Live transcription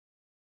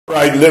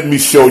Right, let me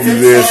show you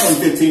this.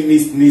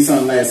 15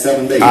 Nissan last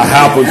 7 days. I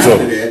happen After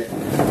to. that, the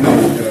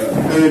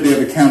third day of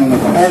the counting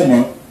of the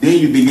Oklahoma, then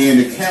you began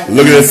to count.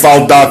 Look at this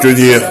false doctrine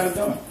here.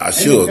 I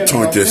should have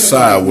turned this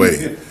sideways.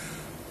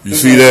 You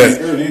see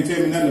that? They didn't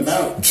tell me nothing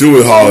about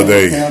Jewish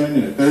holiday. Counting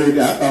in the third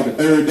day. I thought the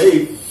third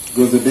day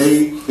was the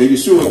day that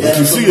Yeshua got you up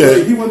see from the that?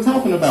 grave. He wasn't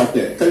talking about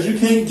that because you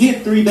can't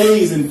get 3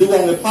 days and do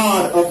only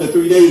part of the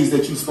 3 days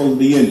that you're supposed to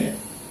be in there.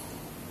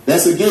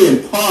 That's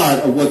again part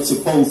of what's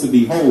supposed to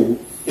be whole.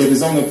 If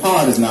it's only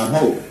part, it's not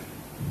whole.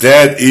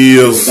 That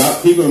is. So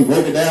people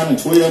broke it down in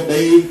 12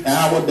 days,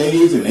 hour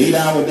days, and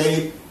 8-hour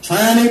days,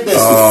 trying their best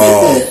to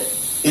fit that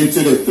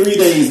into the 3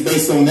 days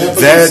based on their belief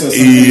system. That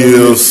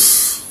is.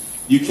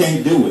 You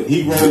can't do it.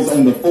 He rose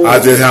on the fourth. I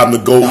just happen to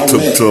go to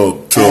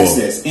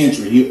access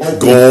entry. He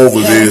go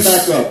over this.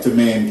 Back up to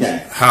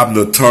mankind. Happen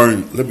to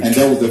turn. Let me. And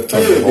that was the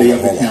third day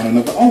of the counting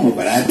of the Omer.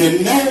 But I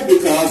didn't know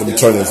because let me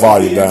turn the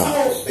volume down.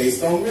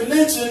 Based on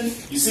religion,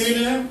 you see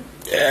it now?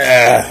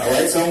 Yeah. All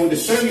right. So I want to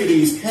show you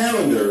these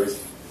calendars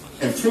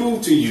and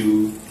prove to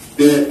you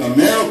that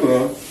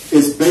America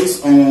is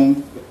based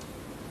on.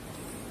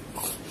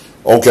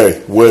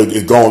 Okay, well,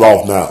 it's going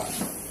off now.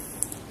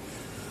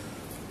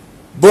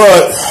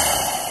 But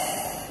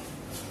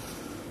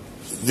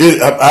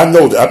I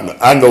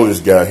know this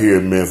guy here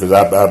in Memphis.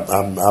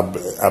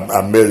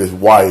 I met his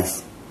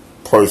wife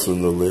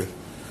personally.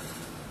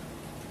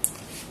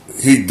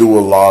 He do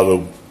a lot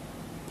of.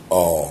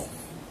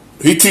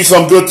 He teach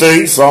some good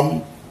things.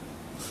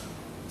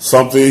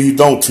 Something he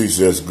don't teach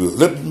that's good.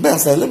 Matter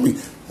of fact, let me.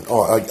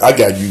 Oh, I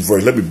got you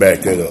first. Let me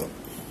back that up.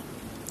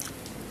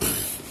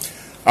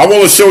 I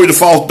want to show you the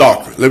false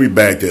doctrine. Let me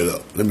back that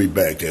up.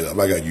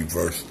 I got you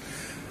first.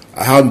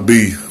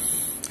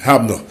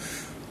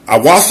 I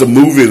watched the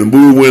movie and the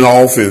movie went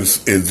off and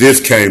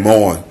this came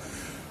on.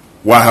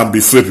 Why I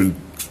be flipping?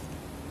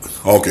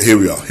 Okay, here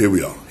we are.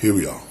 You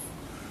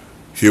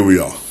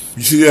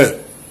see that?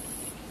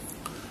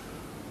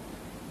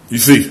 You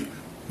see,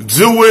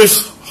 Jewish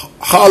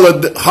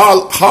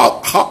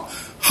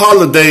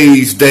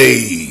holidays,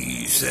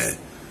 days,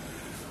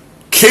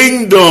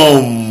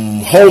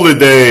 kingdom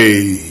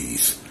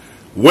holidays.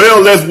 Well,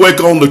 let's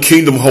work on the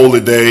kingdom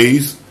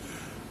holidays.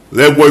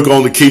 Let's work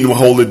on the kingdom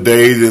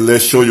holidays and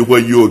let's show you where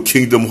your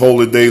kingdom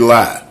holiday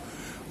lie.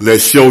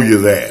 Let's show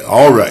you that.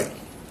 All right.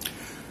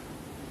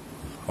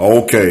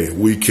 Okay,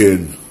 we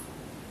can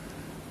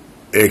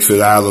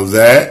exit out of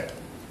that.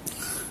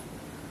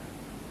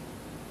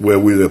 Where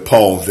we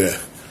pause there.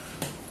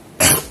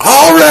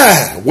 All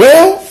right.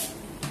 Well,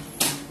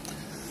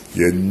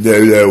 you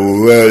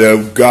know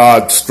that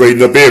God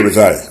straightened up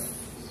everything.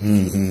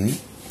 Mm-hmm.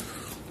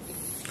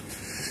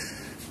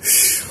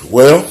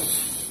 Well,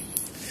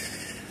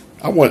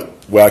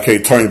 I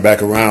can't turn it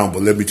back around,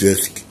 but let me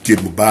just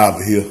get my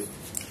Bible here.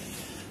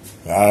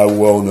 I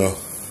want to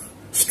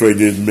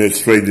straighten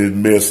this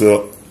mess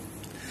up.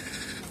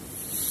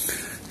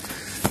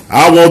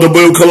 I want the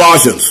book of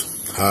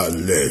Colossians.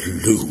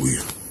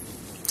 Hallelujah.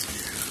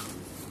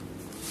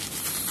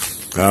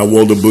 I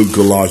want the book of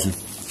Colossians.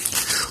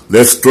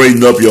 Let's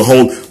straighten up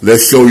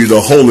let's show you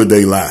the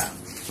holiday lie.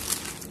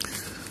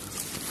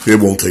 It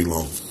won't take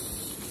long.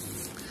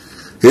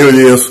 Here it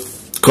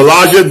is.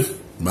 Colossians.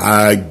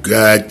 My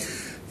God.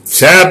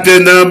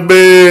 Chapter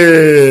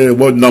number,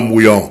 what number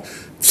we on?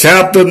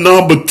 Chapter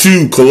number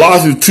 2,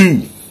 Colossians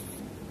 2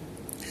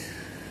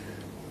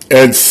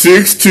 and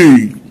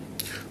 16.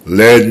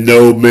 Let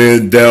no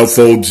man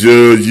therefore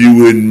judge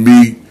you in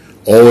meat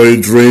or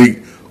in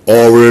drink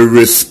or in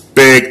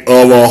respect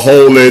of a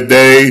holy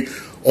day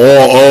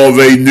or of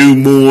a new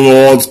moon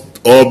or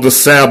of the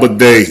Sabbath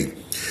day,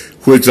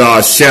 which are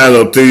a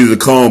shadow of things to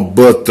come,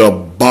 but the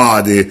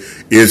body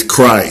is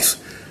Christ.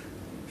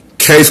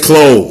 Case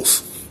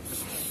closed.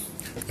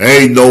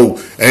 Ain't no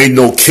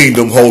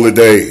kingdom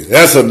holiday.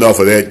 That's enough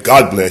of that.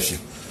 God bless you.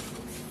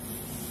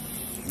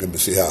 Let me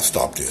see how I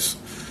stop this.